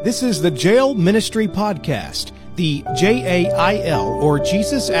This is the Jail Ministry Podcast. The JAIL, or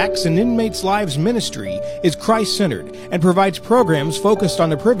Jesus Acts in Inmates' Lives Ministry, is Christ-centered and provides programs focused on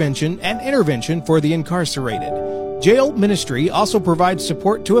the prevention and intervention for the incarcerated. Jail Ministry also provides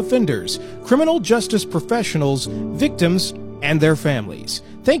support to offenders, criminal justice professionals, victims, and their families.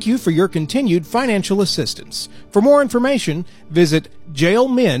 Thank you for your continued financial assistance. For more information, visit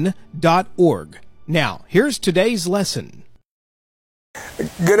jailmin.org. Now, here's today's lesson.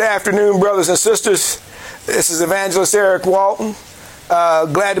 Good afternoon, brothers and sisters. This is Evangelist Eric Walton.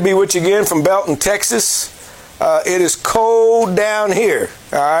 Glad to be with you again from Walton, Texas. It is cold down here,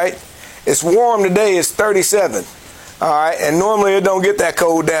 all right? It's warm today, it's 37, all right? And normally it don't get that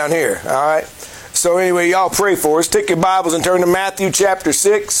cold down here, all right? So anyway, y'all pray for us. Take your Bibles and turn to Matthew chapter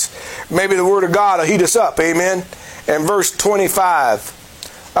 6. Maybe the Word of God will heat us up, amen? And verse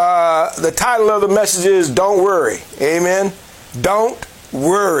 25. The title of the message is Don't Worry, amen? Don't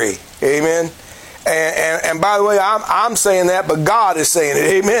worry, amen? And by the way, I'm saying that, but God is saying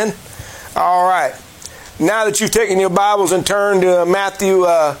it, amen? All right. Now that you've taken your Bibles and turned to Matthew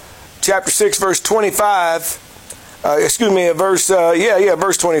chapter 6, verse 25, verse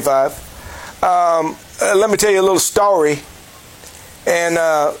 25. Let me tell you a little story. And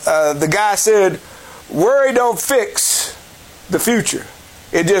the guy said, worry don't fix the future.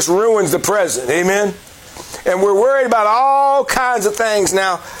 It just ruins the present, amen? And we're worried about all kinds of things.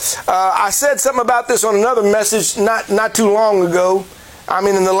 Now, I said something about this on another message not too long ago. I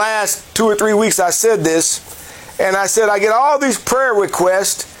mean, in the last 2 or 3 weeks, I said this. And I said, I get all these prayer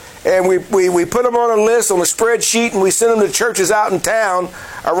requests, and we put them on a list, on a spreadsheet, and we send them to churches out in town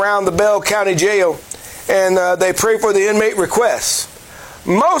around the Bell County Jail, and they pray for the inmate requests.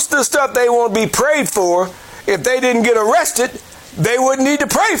 Most of the stuff they want to be prayed for, if they didn't get arrested, they wouldn't need to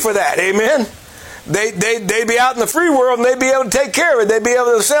pray for that. Amen? They'd be out in the free world and they'd be able to take care of it. They'd be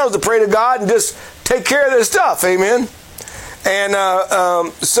able themselves to pray to God and just take care of their stuff. Amen. And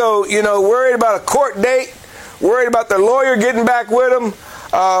so, worried about a court date, worried about their lawyer getting back with them,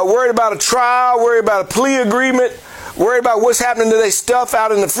 worried about a trial, worried about a plea agreement, worried about what's happening to their stuff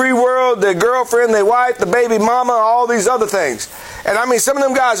out in the free world, their girlfriend, their wife, the baby mama, all these other things. And I mean, some of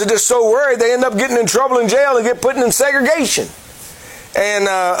them guys are just so worried they end up getting in trouble in jail and get put in segregation. And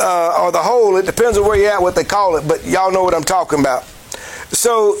or the hole, it depends on where you're at, what they call it, but y'all know what I'm talking about.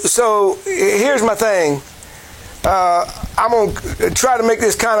 So here's my thing. I'm going to try to make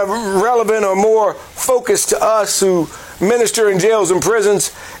this kind of relevant or more focused to us who minister in jails and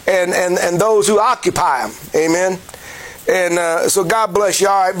prisons and those who occupy them. Amen. And so God bless you.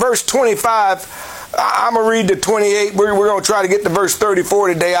 All right, verse 25, I'm going to read to 28. We're going to try to get to verse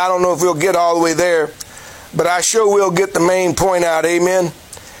 34 today. I don't know if we'll get all the way there, but I sure will get the main point out. Amen.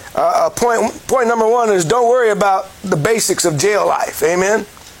 Point number one is don't worry about the basics of jail life. Amen.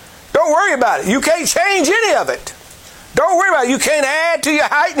 Don't worry about it. You can't change any of it. Don't worry about it. You can't add to your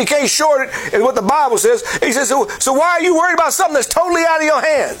height and you can't short it, is what the Bible says. He says, so why are you worried about something that's totally out of your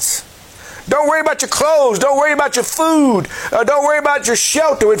hands? Don't worry about your clothes. Don't worry about your food. Don't worry about your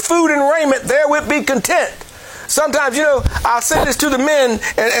shelter. With food and raiment, therewith be content. Sometimes, I'll say this to the men,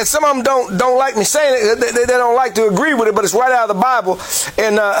 and some of them don't like me saying it. They don't like to agree with it, but it's right out of the Bible.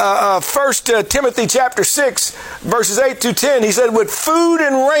 In 1 Timothy chapter 6, verses 8 to 10, he said, with food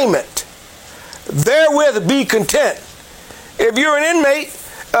and raiment, therewith be content. If you're an inmate,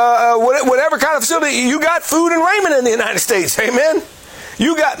 whatever kind of facility, you got food and raiment in the United States. Amen?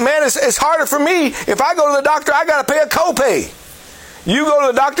 It's harder for me. If I go to the doctor, I got to pay a copay. You go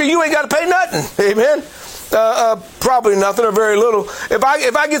to the doctor, you ain't got to pay nothing. Amen? Probably nothing or very little. If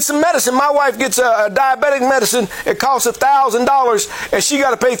I get some medicine, my wife gets a diabetic medicine, it costs $1,000, and she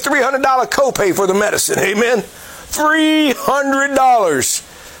got to pay $300 copay for the medicine. Amen? $300.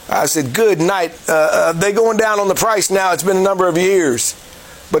 I said, good night. They're going down on the price now. It's been a number of years,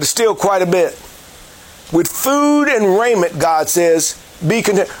 but it's still quite a bit. With food and raiment, God says, be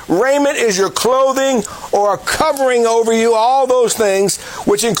content. Raiment is your clothing or a covering over you, all those things,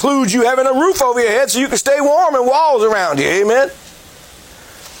 which includes you having a roof over your head so you can stay warm and walls around you. Amen?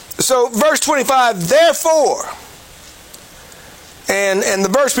 So verse 25, therefore, and the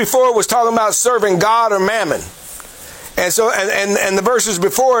verse before was talking about serving God or mammon. And so, and the verses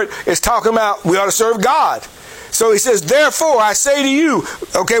before it is talking about we ought to serve God. So he says, therefore, I say to you,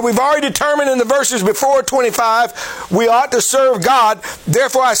 okay, we've already determined in the verses before 25, we ought to serve God.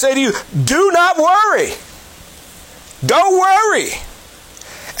 Therefore, I say to you, do not worry. Don't worry.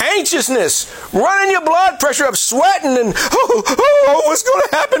 Anxiousness, running your blood pressure up, sweating, and, what's going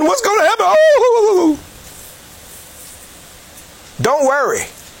to happen? What's going to happen? Don't worry.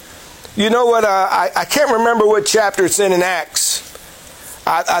 You know what? I can't remember what chapter it's in Acts.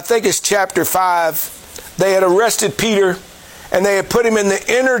 I think it's chapter 5, they had arrested Peter and they had put him in the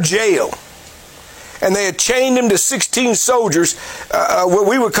inner jail. And they had chained him to 16 soldiers, what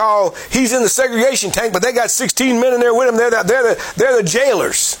we would call, he's in the segregation tank, but they got 16 men in there with him. They're the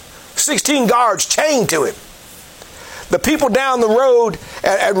jailers. 16 guards chained to him. The people down the road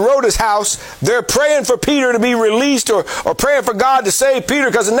at Rhoda's house, they're praying for Peter to be released or praying for God to save Peter,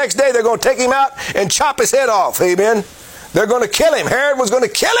 because the next day they're going to take him out and chop his head off. Amen. They're going to kill him. Herod was going to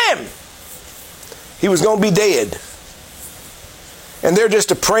kill him. He was going to be dead. And they're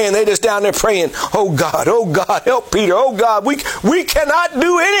just praying. They're just down there praying, oh God, help Peter. Oh God, we cannot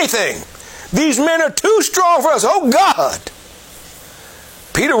do anything. These men are too strong for us. Oh God.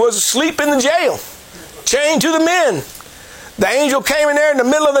 Peter was asleep in the jail, chained to the men. The angel came in there in the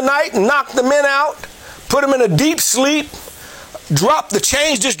middle of the night and knocked the men out, put them in a deep sleep, dropped the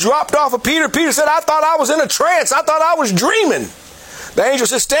chains, just dropped off of Peter. Peter said, I thought I was in a trance. I thought I was dreaming. The angel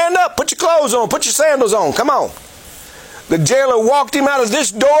said, stand up, put your clothes on, put your sandals on, come on. The jailer walked him out of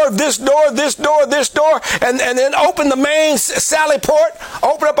this door, and then opened the main sally port,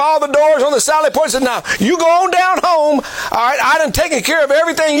 opened up all the doors on the sally port, and said, now, you go on down home. All right, I done taken care of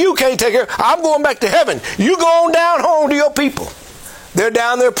everything you can't take care of. I'm going back to heaven. You go on down home to your people. They're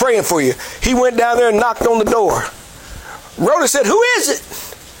down there praying for you. He went down there and knocked on the door. Rhoda said, who is it?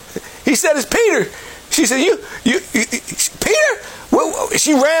 He said, it's Peter. She said, you Peter? Well,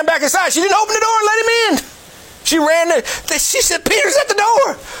 she ran back inside. She didn't open the door and let him in. She ran there. She said, Peter's at the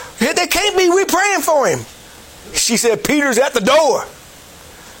door. They can't be. We're praying for him. She said, Peter's at the door.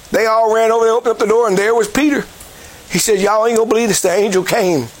 They all ran over there, opened up the door, and there was Peter. He said, y'all ain't going to believe this. The angel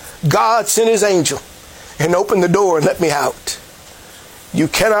came. God sent his angel and opened the door and let me out. You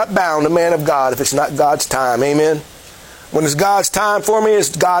cannot bound a man of God if it's not God's time. Amen. When it's God's time for me,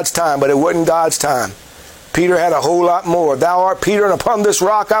 it's God's time, but it wasn't God's time. Peter had a whole lot more. Thou art Peter, and upon this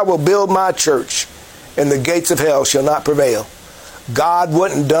rock I will build my church, and the gates of hell shall not prevail. God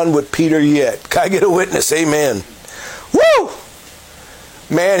wasn't done with Peter yet. Can I get a witness? Amen. Woo!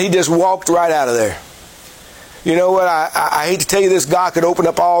 Man, he just walked right out of there. You know what? I hate to tell you this. God could open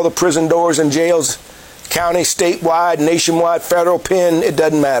up all the prison doors and jails, county, statewide, nationwide, federal, pen. It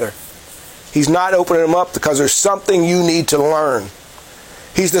doesn't matter. He's not opening them up because there's something you need to learn.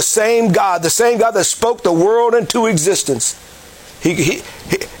 He's the same God that spoke the world into existence.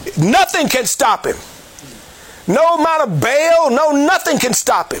 Nothing can stop him. No amount of Baal, nothing can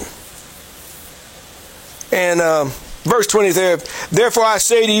stop him. And verse 20 there, therefore I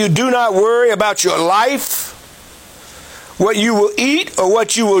say to you, do not worry about your life, what you will eat or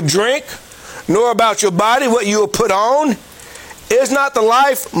what you will drink, nor about your body, what you will put on. Is not the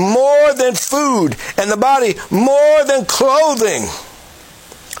life more than food, and the body more than clothing?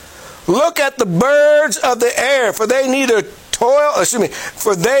 Look at the birds of the air, for they neither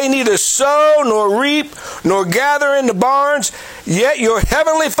sow nor reap nor gather into barns, yet your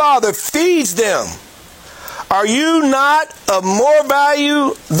heavenly Father feeds them. Are you not of more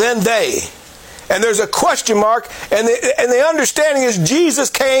value than they? And there's a question mark, and the understanding is Jesus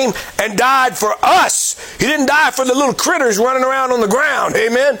came and died for us. He didn't die for the little critters running around on the ground.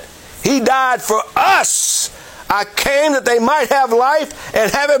 Amen. He died for us. I came that they might have life and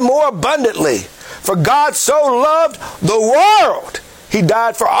have it more abundantly. For God so loved the world, he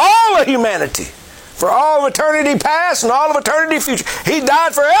died for all of humanity, for all of eternity past and all of eternity future. He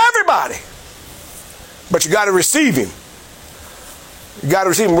died for everybody. But you got to receive him. You got to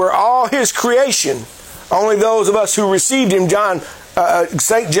receive him. We're all his creation. Only those of us who received him,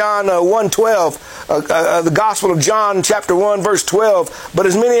 St. John 1:12, the Gospel of John chapter 1 verse 12, but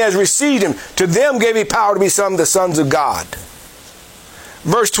as many as received him, to them gave he power to be some of the sons of God.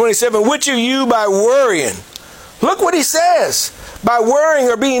 Verse 27, which of you by worrying, look what he says, by worrying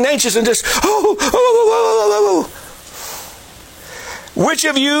or being anxious and just, which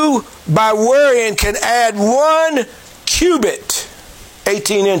of you by worrying can add 1 cubit,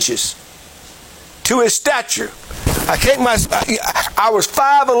 18 inches, to his stature? I was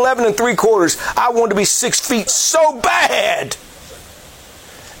 5'11 3/4. I wanted to be 6 feet so bad.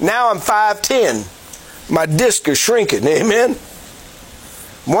 Now I'm 5'10. My disc is shrinking. Amen.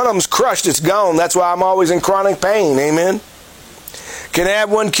 One of them's crushed. It's gone. That's why I'm always in chronic pain. Amen. Can add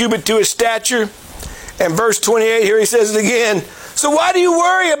 1 cubit to his stature. And verse 28 here he says it again. So why do you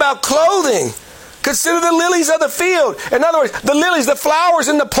worry about clothing? Consider the lilies of the field. In other words, the lilies, the flowers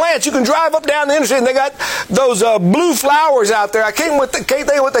and the plants. You can drive up down the interstate and they got those blue flowers out there. I can't think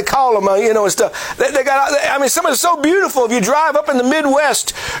of what they call them, and stuff. They got, I mean, some of it's so beautiful. If you drive up in the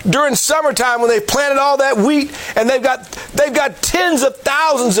Midwest during summertime when they've planted all that wheat, and they've got tens of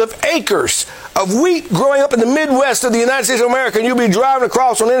thousands of acres of wheat growing up in the Midwest of the United States of America, and you'll be driving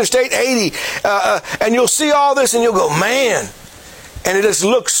across on Interstate 80, and you'll see all this, and you'll go, man, and it just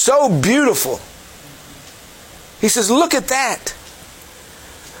looks so beautiful. He says, look at that.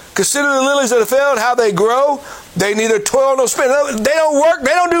 Consider the lilies of the field, how they grow. They neither toil nor spin. They don't work.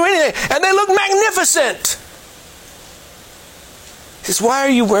 They don't do anything. And they look magnificent. He says, why are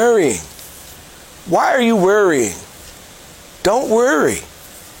you worrying? Why are you worrying? Don't worry.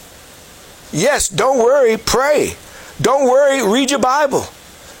 Yes, don't worry. Pray. Don't worry. Read your Bible.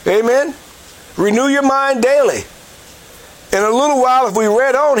 Amen. Renew your mind daily. In a little while, if we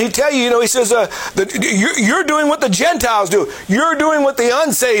read on, he tell you, he says, you're doing what the Gentiles do. You're doing what the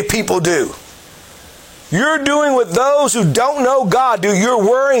unsaved people do. You're doing what those who don't know God do. You're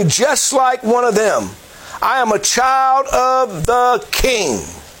worrying just like one of them. I am a child of the King.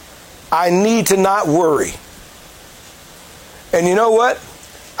 I need to not worry. And you know what?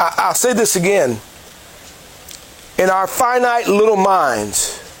 I'll say this again. In our finite little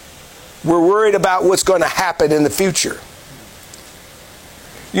minds, we're worried about what's going to happen in the future.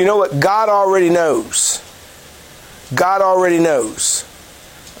 You know what? God already knows. God already knows.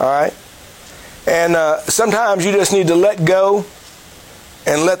 All right? And sometimes you just need to let go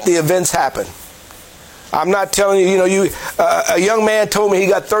and let the events happen. I'm not telling you, a young man told me he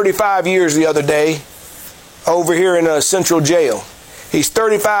got 35 years the other day over here in a central jail. He's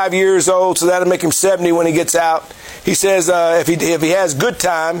 35 years old, so that'll make him 70 when he gets out. He says if he has good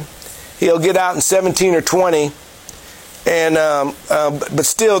time, he'll get out in 17 or 20. And but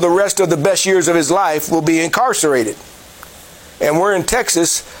still, the rest of the best years of his life will be incarcerated. And we're in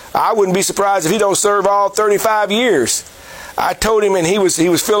Texas. I wouldn't be surprised if he don't serve all 35 years. I told him, and he was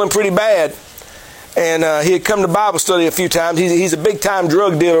feeling pretty bad. And he had come to Bible study a few times. He's a big-time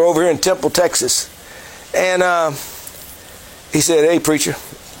drug dealer over here in Temple, Texas. And he said, "Hey, preacher."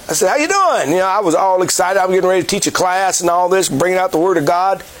 I said, "How you doing?" I was all excited. I was getting ready to teach a class and all this, bringing out the Word of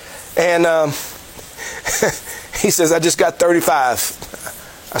God. And he says, "I just got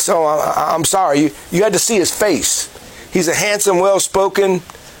 35. I said, "I'm sorry." You had to see his face. He's a handsome, well-spoken,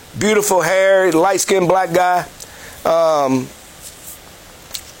 beautiful hair, light-skinned black guy.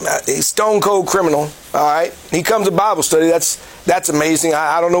 He's stone cold criminal. All right. He comes to Bible study. That's amazing.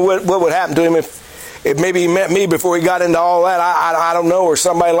 I don't know what would happen to him if maybe he met me before he got into all that. I don't know, or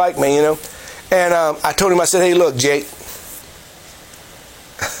somebody like me, And I told him, I said, "Hey, look, Jake."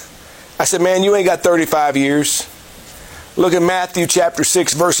 I said, "Man, you ain't got 35 years. Look at Matthew chapter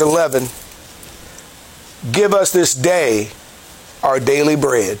 6, verse 11. Give us this day our daily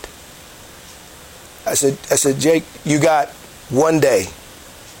bread." I said, "Jake, you got one day."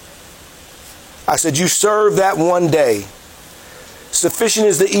 I said, "You serve that one day. Sufficient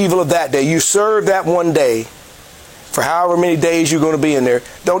is the evil of that day. You serve that one day for however many days you're going to be in there.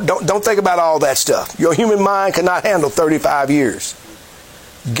 Don't think about all that stuff. Your human mind cannot handle 35 years.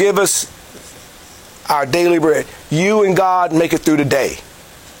 Give us our daily bread. You and God make it through the day.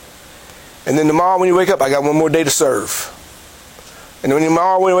 And then tomorrow when you wake up, I got one more day to serve. And then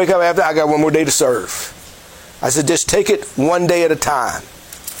tomorrow when you wake up after, I got one more day to serve." I said, just take it one day at a time.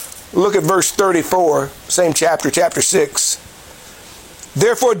 Look at verse 34, same chapter, chapter 6.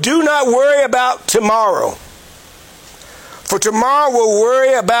 "Therefore do not worry about tomorrow, for tomorrow will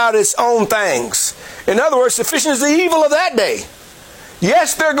worry about its own things." In other words, sufficient is the evil of that day.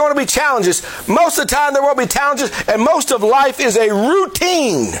 Yes, there are going to be challenges. Most of the time there will be challenges, and most of life is a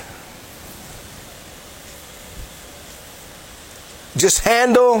routine. Just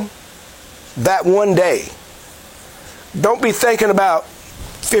handle that one day. Don't be thinking about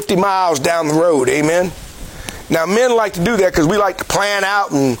 50 miles down the road. Amen. Now, men like to do that because we like to plan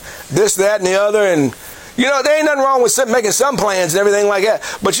out and this, that, and the other. And, there ain't nothing wrong with making some plans and everything like that.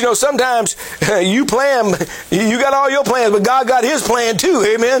 But, sometimes you plan, you got all your plans, but God got his plan too.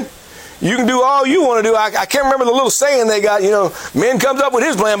 Amen. You can do all you want to do. I can't remember the little saying they got, man comes up with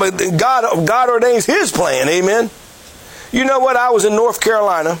his plan, but God ordains his plan. Amen. You know what? I was in North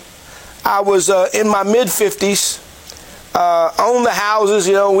Carolina. I was in my mid-50s. Owned the houses,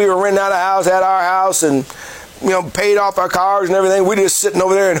 we were renting out a house, had our house, and, paid off our cars and everything. We just sitting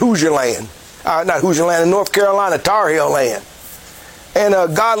over there in Hoosier land. Not Hoosier land, in North Carolina, Tar Heel land. And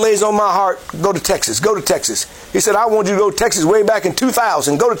God lays on my heart, go to Texas, go to Texas. He said, "I want you to go to Texas way back in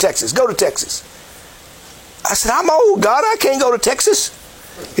 2000. Go to Texas, go to Texas." I said, "I'm old, God. I can't go to Texas."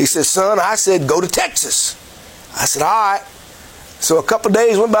 He said, son, I said, go to Texas. I said, all right. So a couple of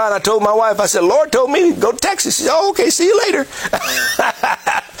days went by and I told my wife, I said, Lord told me to go to Texas. She said, oh, okay, see you later.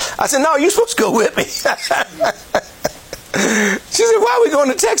 I said, no, you're supposed to go with me. She said, why are we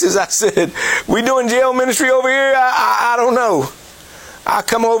going to Texas? I said, we doing jail ministry over here? I don't know. I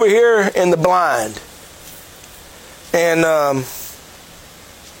come over here in the blind. And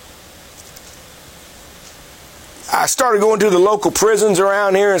I started going to the local prisons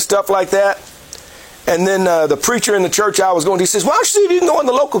around here and stuff like that. And then the preacher in the church I was going to, he says, why don't you see if you can go in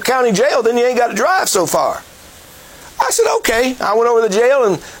the local county jail, then you ain't got to drive so far. I said, okay. I went over to the jail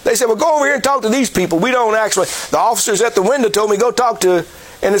and they said, well, go over here and talk to these people. We don't actually, the officers at the window told me go talk to,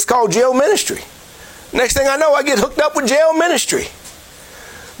 and it's called jail ministry. Next thing I know, I get hooked up with jail ministry.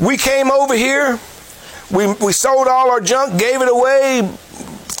 We came over here. We sold all our junk, gave it away,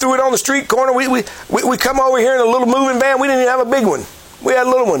 threw it on the street corner. We come over here in a little moving van. We didn't even have a big one. We had a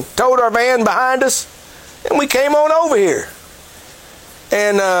little one. Towed our van behind us, and we came on over here.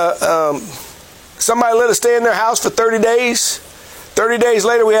 And somebody let us stay in their house for 30 days. 30 days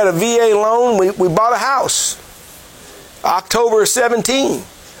later, we had a VA loan. We bought a house. October 17.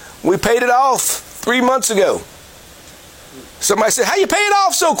 We paid it off 3 months ago. Somebody said, how you pay it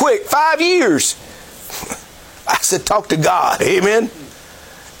off so quick? 5 years. I said, talk to God. Amen.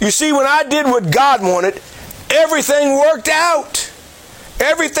 You see, when I did what God wanted, everything worked out.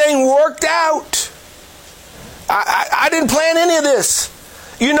 Everything worked out. I didn't plan any of this.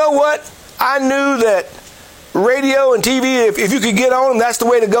 You know what? I knew that radio and TV, if you could get on them, that's the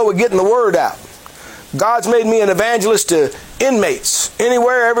way to go with getting the word out. God's made me an evangelist to inmates,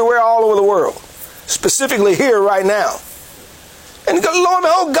 anywhere, everywhere, all over the world. Specifically here right now. And lo and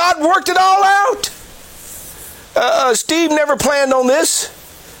behold, God worked it all out. Steve never planned on this.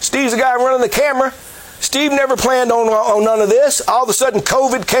 Steve's the guy running the camera. Steve never planned on none of this. All of a sudden,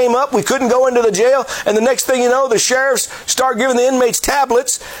 COVID came up. We couldn't go into the jail. And the next thing you know, the sheriffs start giving the inmates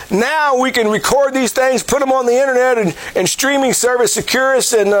tablets. Now we can record these things, put them on the internet and streaming service,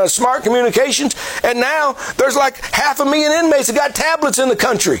 Securus and Smart Communications. And now there's like 500,000 inmates that got tablets in the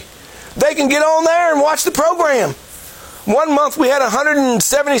country. They can get on there and watch the program. One month we had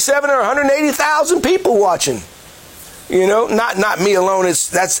 177 or 180,000 people watching. You know, not me alone.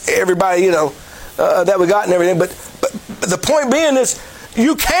 That's everybody, you know, that we got and everything. But the point being is,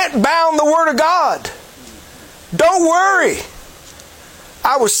 you can't bound the Word of God. Don't worry.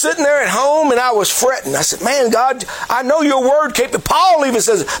 I was sitting there at home and I was fretting. I said, man, God, I know your Word can't be. Paul even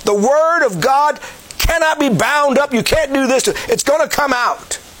says, the Word of God cannot be bound up. You can't do this. It's going to come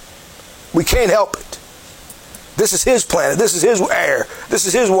out. We can't help it. This is His planet. This is His air. This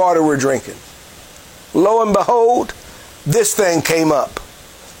is His water we're drinking. Lo and behold, this thing came up.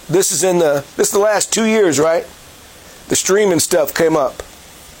 This is the last 2 years, right? The streaming stuff came up.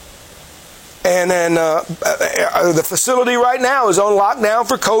 And then the facility right now is on lockdown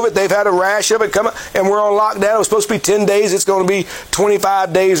for COVID. They've had a rash of it come up, and we're on lockdown. It was supposed to be 10 days. It's going to be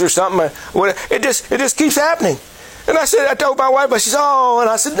 25 days or something. It just keeps happening. And I told my wife, she said, oh, and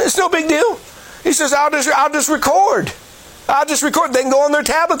I said, it's no big deal. He says, I'll just record. I'll just record. They can go on their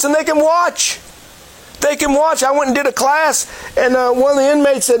tablets and they can watch. They can watch. I went and did a class, and one of the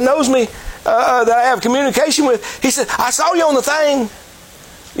inmates that knows me, that I have communication with, he said, I saw you on the thing.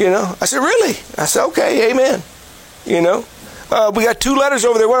 You know, I said, really? I said, okay, amen. You know, we got 2 letters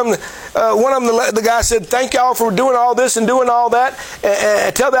over there. One of them, the guy said, thank y'all for doing all this and doing all that.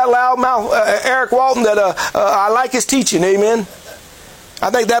 And tell that loudmouth Eric Walton that I like his teaching, amen. I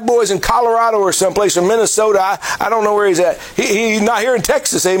think that boy's in Colorado or someplace, or Minnesota. I don't know where he's at. He's not here in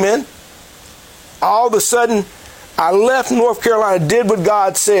Texas, amen. All of a sudden, I left North Carolina, did what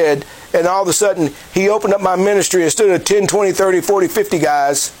God said, and all of a sudden, He opened up my ministry. Instead of 10, 20, 30, 40, 50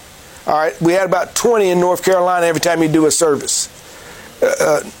 guys, all right, we had about 20 in North Carolina every time you do a service.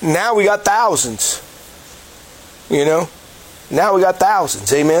 Now we got thousands. You know? Now we got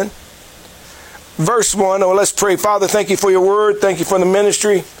thousands. Amen? Verse 1, let's pray. Father, thank you for your word. Thank you for the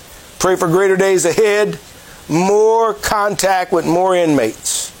ministry. Pray for greater days ahead. More contact with more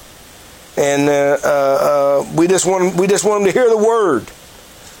inmates. And we just want them to hear the word.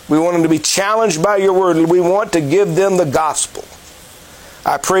 We want them to be challenged by your word. We want to give them the gospel.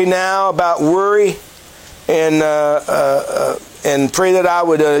 I pray now about worry, and pray that I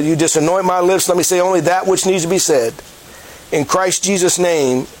would you just anoint my lips. Let me say only that which needs to be said. In Christ Jesus'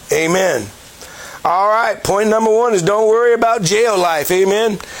 name, amen. All right, point number 1 is don't worry about jail life.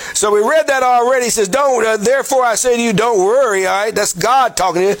 Amen. So we read that already. He says, therefore I say to you, don't worry. All right, that's God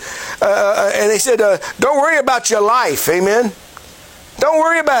talking to you. And he said, don't worry about your life. Amen. Don't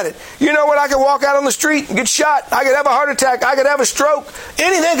worry about it. You know what? I could walk out on the street and get shot. I could have a heart attack. I could have a stroke.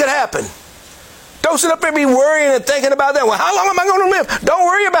 Anything could happen. Don't sit up there and be worrying and thinking about that. Well, how long am I going to live? Don't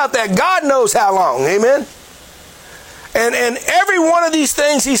worry about that. God knows how long. Amen? And every one of these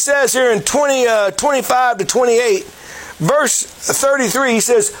things he says here in 25 to 28, verse 33, he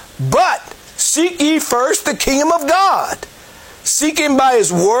says, but seek ye first the kingdom of God. Seek him by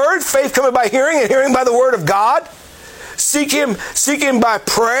his word. Faith cometh by hearing, and hearing by the word of God. Seek him by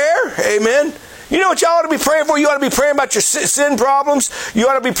prayer. Amen. You know what you ought to be praying for? You ought to be praying about your sin problems. You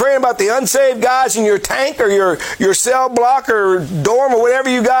ought to be praying about the unsaved guys in your tank or your cell block or dorm or whatever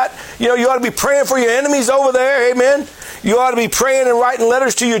you got. You know, you ought to be praying for your enemies over there. Amen. You ought to be praying and writing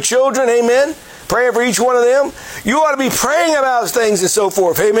letters to your children. Amen. Praying for each one of them. You ought to be praying about things and so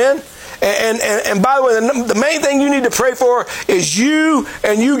forth. Amen. And by the way, the main thing you need to pray for is you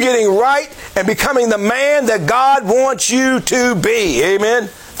and you getting right and becoming the man that God wants you to be. Amen.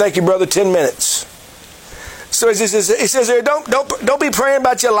 Thank you, brother. 10 minutes. So he says there, don't be praying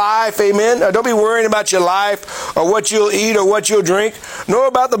about your life, amen. Or don't be worrying about your life or what you'll eat or what you'll drink, nor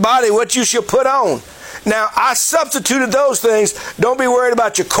about the body, what you shall put on. Now, I substituted those things. Don't be worried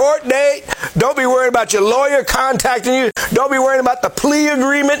about your court date. Don't be worried about your lawyer contacting you. Don't be worried about the plea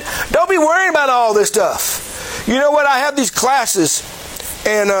agreement. Don't be worrying about all this stuff. You know what? I have these classes,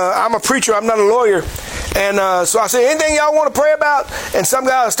 and I'm a preacher. I'm not a lawyer. And so I say, anything y'all want to pray about? And some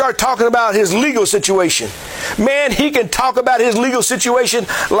guy will start talking about his legal situation. Man, he can talk about his legal situation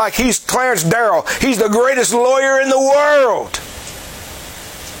like he's Clarence Darrow. He's the greatest lawyer in the world.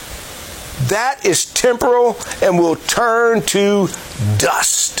 That is temporal and will turn to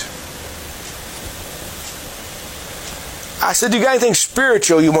dust. I said, you got anything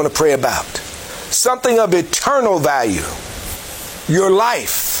spiritual you want to pray about? Something of eternal value. Your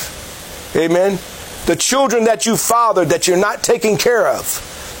life. Amen. The children that you fathered that you're not taking care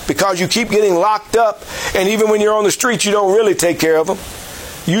of because you keep getting locked up, and even when you're on the street, you don't really take care of them.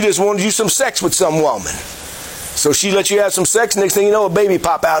 You just wanted you some sex with some woman. So she let you have some sex, next thing you know, a baby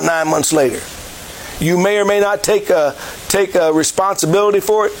pop out 9 months later. You may or may not take a responsibility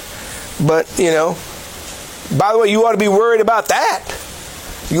for it, but, you know, by the way, you ought to be worried about that.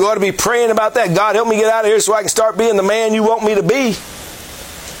 You ought to be praying about that. God, help me get out of here so I can start being the man you want me to be.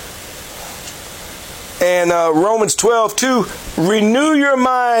 And Romans 12:2, renew your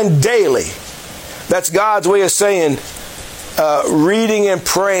mind daily. That's God's way of saying reading and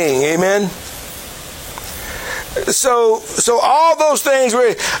praying. Amen. So all those things,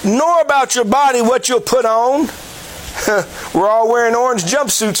 nor about your body what you'll put on. We're all wearing orange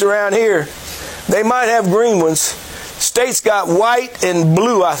jumpsuits around here. They might have green ones. State's got white and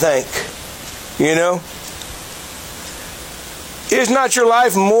blue, I think. You know. Is not your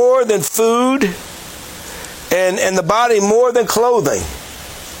life more than food? And the body more than clothing.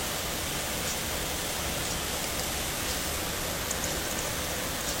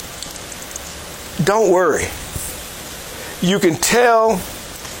 Don't worry. You can tell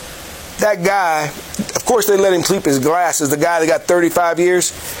that guy, of course they let him keep his glasses. The guy that got 35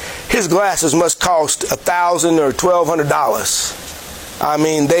 years, his glasses must cost $1,000 or $1,200. I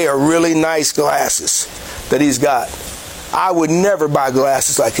mean, they are really nice glasses that he's got. I would never buy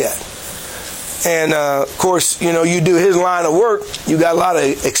glasses like that. And, of course, you know, you do his line of work, you got a lot of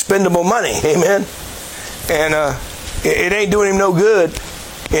expendable money. Amen. And it ain't doing him no good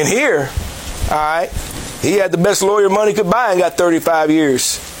in here. All right. He had the best lawyer money could buy and got 35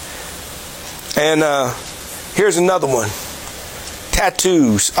 years. And here's another one.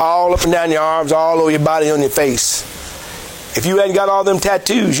 Tattoos all up and down your arms, all over your body, on your face. If you hadn't got all them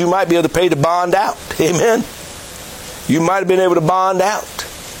tattoos, you might be able to pay the bond out. Amen. You might have been able to bond out.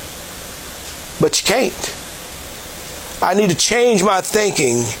 But you can't. I need to change my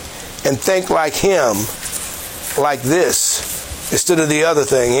thinking and think like him, like this, instead of the other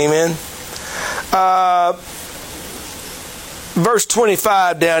thing. Amen. Verse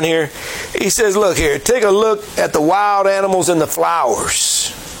 25 down here, he says, look here, take a look at the wild animals and the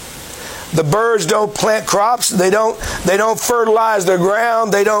flowers. The birds don't plant crops. They don't fertilize their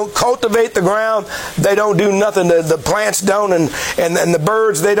ground. They don't cultivate the ground. They don't do nothing. The plants don't, and the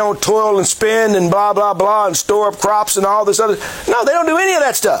birds, they don't toil and spin and blah, blah, blah, and store up crops and all this other. No, they don't do any of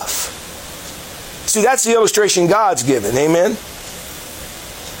that stuff. See, that's the illustration God's given. Amen.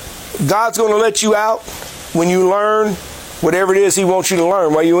 God's going to let you out when you learn whatever it is He wants you to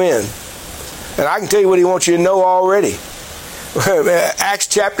learn while you're in. And I can tell you what He wants you to know already. Acts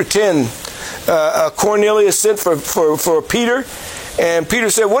chapter 10, Cornelius sent for Peter, and Peter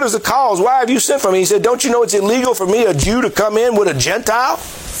said, what is the cause? Why have you sent for me? He said, don't you know it's illegal for me, a Jew, to come in with a Gentile?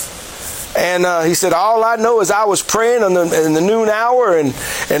 And he said, all I know is I was praying in the noon hour,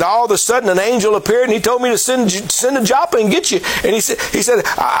 and all of a sudden an angel appeared, and he told me to send a Joppa and get you. And he said,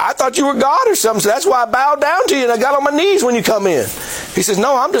 I thought you were God or something, so that's why I bowed down to you and I got on my knees when you come in. He says,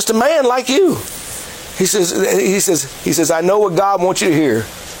 no, I'm just a man like you. He says, I know what God wants you to hear.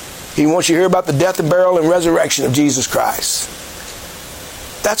 He wants you to hear about the death and burial and resurrection of Jesus Christ.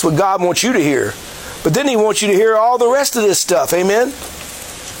 That's what God wants you to hear. But then he wants you to hear all the rest of this stuff. Amen?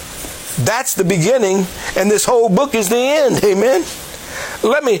 That's the beginning, and this whole book is the end. Amen?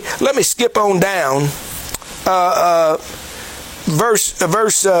 Let me skip on down. Verse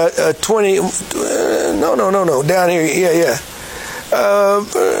 20. No. Down here.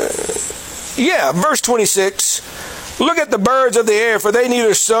 Verse 26. Look at the birds of the air, for they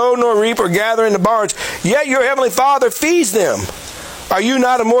neither sow nor reap or gather in the barns, yet your heavenly Father feeds them. Are you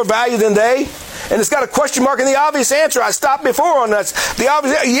not of more value than they? And it's got a question mark in the obvious answer. I stopped before on that. The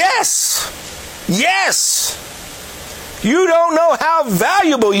obvious, yes. You don't know how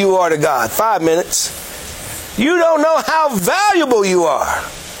valuable you are to God. 5 minutes. You don't know how valuable you are.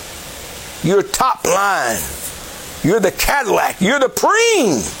 You're top line. You're the Cadillac. You're the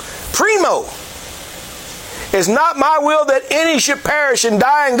primo. It's not my will that any should perish and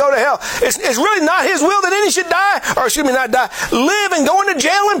die and go to hell. It's really not his will that any should die, not die, live and go into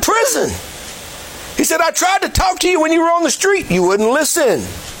jail and prison. He said, I tried to talk to you when you were on the street. You wouldn't listen.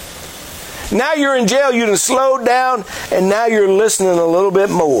 Now you're in jail. You done slowed down, and now you're listening a little bit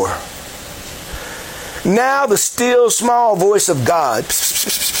more. Now the still small voice of God,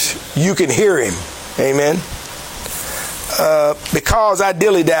 you can hear him. Amen. Because I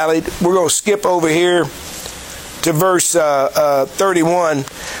dilly-dallied, we're going to skip over here to verse 31.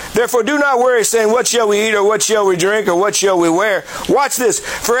 Therefore do not worry, saying, what shall we eat, or what shall we drink, or what shall we wear? Watch this.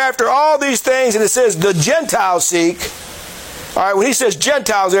 For after all these things, and it says, the Gentiles seek. All right, when he says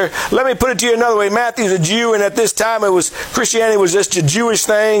Gentiles there, let me put it to you another way. Matthew's a Jew, and at this time Christianity was just a Jewish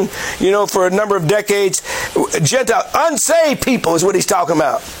thing, for a number of decades. Gentile, unsaved people is what he's talking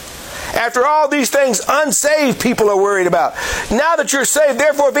about. After all these things, unsaved people are worried about. Now that you're saved,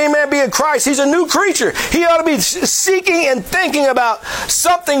 therefore, if any man be in Christ, he's a new creature. He ought to be seeking and thinking about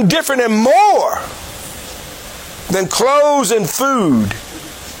something different and more than clothes and food.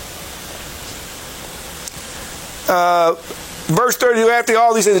 Verse 32, after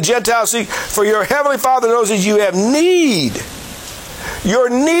all these things, the Gentiles seek, for your heavenly Father knows that you have need. Your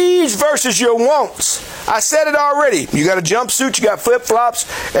needs versus your wants. I said it already. You got a jumpsuit, you got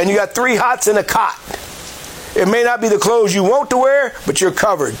flip-flops, and you got 3 hots and a cot. It may not be the clothes you want to wear, but you're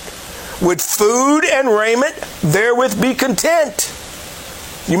covered. With food and raiment, therewith be content.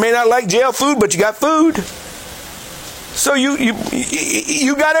 You may not like jail food, but you got food. So you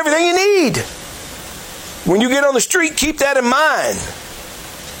got everything you need. When you get on the street, keep that in mind.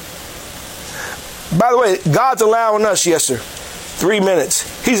 By the way, God's allowing us, yes sir, 3 minutes.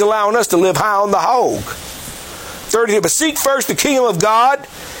 He's allowing us to live high on the hog. 30, but seek first the kingdom of God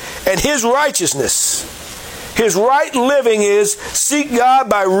and his righteousness. His right living is seek God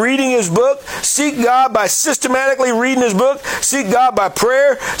by reading his book, seek God by systematically reading his book, seek God by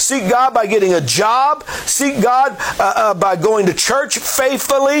prayer, seek God by getting a job, seek God by going to church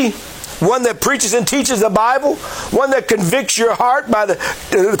faithfully, one that preaches and teaches the Bible, one that convicts your heart by the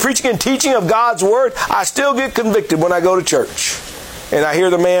preaching and teaching of God's word. I still get convicted when I go to church and I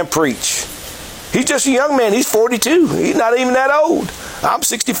hear the man preach. He's just a young man. He's 42. He's not even that old. I'm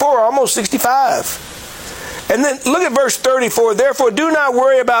 64, almost 65. And then look at verse 34. Therefore, do not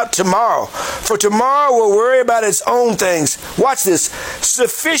worry about tomorrow, for tomorrow will worry about its own things. Watch this.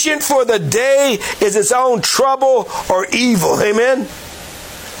 Sufficient for the day is its own trouble or evil. Amen?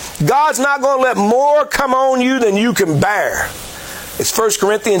 God's not going to let more come on you than you can bear. It's 1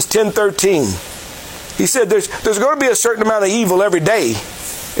 Corinthians 10:13. He said there's going to be a certain amount of evil every day.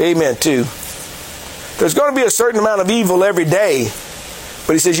 Amen, too. There's going to be a certain amount of evil every day.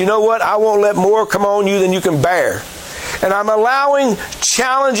 But he says, you know what? I won't let more come on you than you can bear. And I'm allowing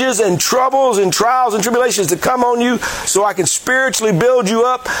challenges and troubles and trials and tribulations to come on you so I can spiritually build you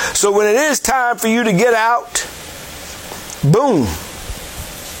up. So when it is time for you to get out, boom,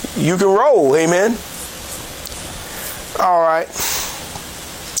 you can roll. Amen. All right.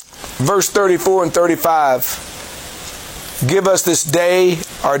 Verse 34 and 35. Give us this day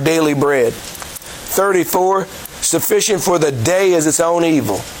our daily bread. 34. Sufficient for the day is its own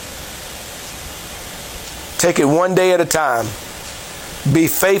evil. Take it one day at a time. Be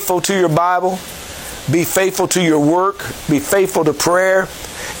faithful to your Bible. Be faithful to your work. Be faithful to prayer.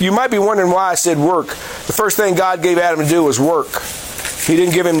 You might be wondering why I said work. The first thing God gave Adam to do was work. He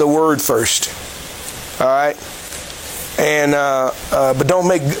didn't give him the word first. All right? And but don't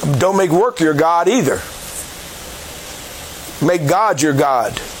make work your God either. Make God your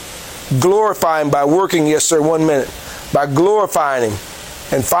God. Glorify Him by working, yes sir, 1 minute. By glorifying Him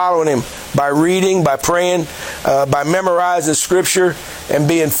and following Him, by reading, by praying, by memorizing Scripture and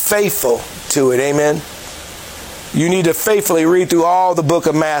being faithful to it. Amen. You need to faithfully read through all the book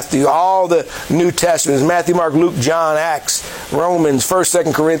of Matthew, all the New Testaments, Matthew, Mark, Luke, John, Acts, Romans, 1st,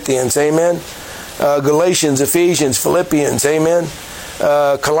 2nd Corinthians, amen. Galatians, Ephesians, Philippians, amen.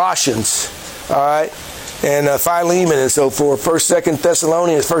 Colossians, all right. And Philemon and so forth, 1st, 2nd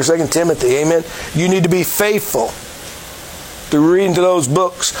Thessalonians, 1st, 2nd Timothy, amen. You need to be faithful through reading to those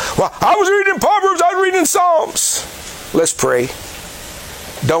books. Well, I was reading Proverbs, I was reading Psalms. Let's pray.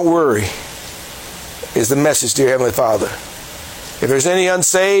 Don't worry, is the message to your Heavenly Father. If there's any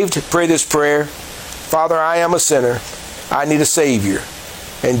unsaved, pray this prayer. Father, I am a sinner. I need a Savior.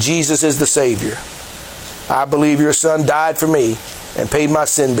 And Jesus is the Savior. I believe your Son died for me and paid my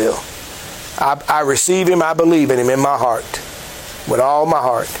sin bill. I receive Him. I believe in Him in my heart. With all my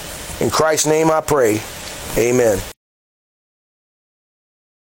heart. In Christ's name I pray. Amen.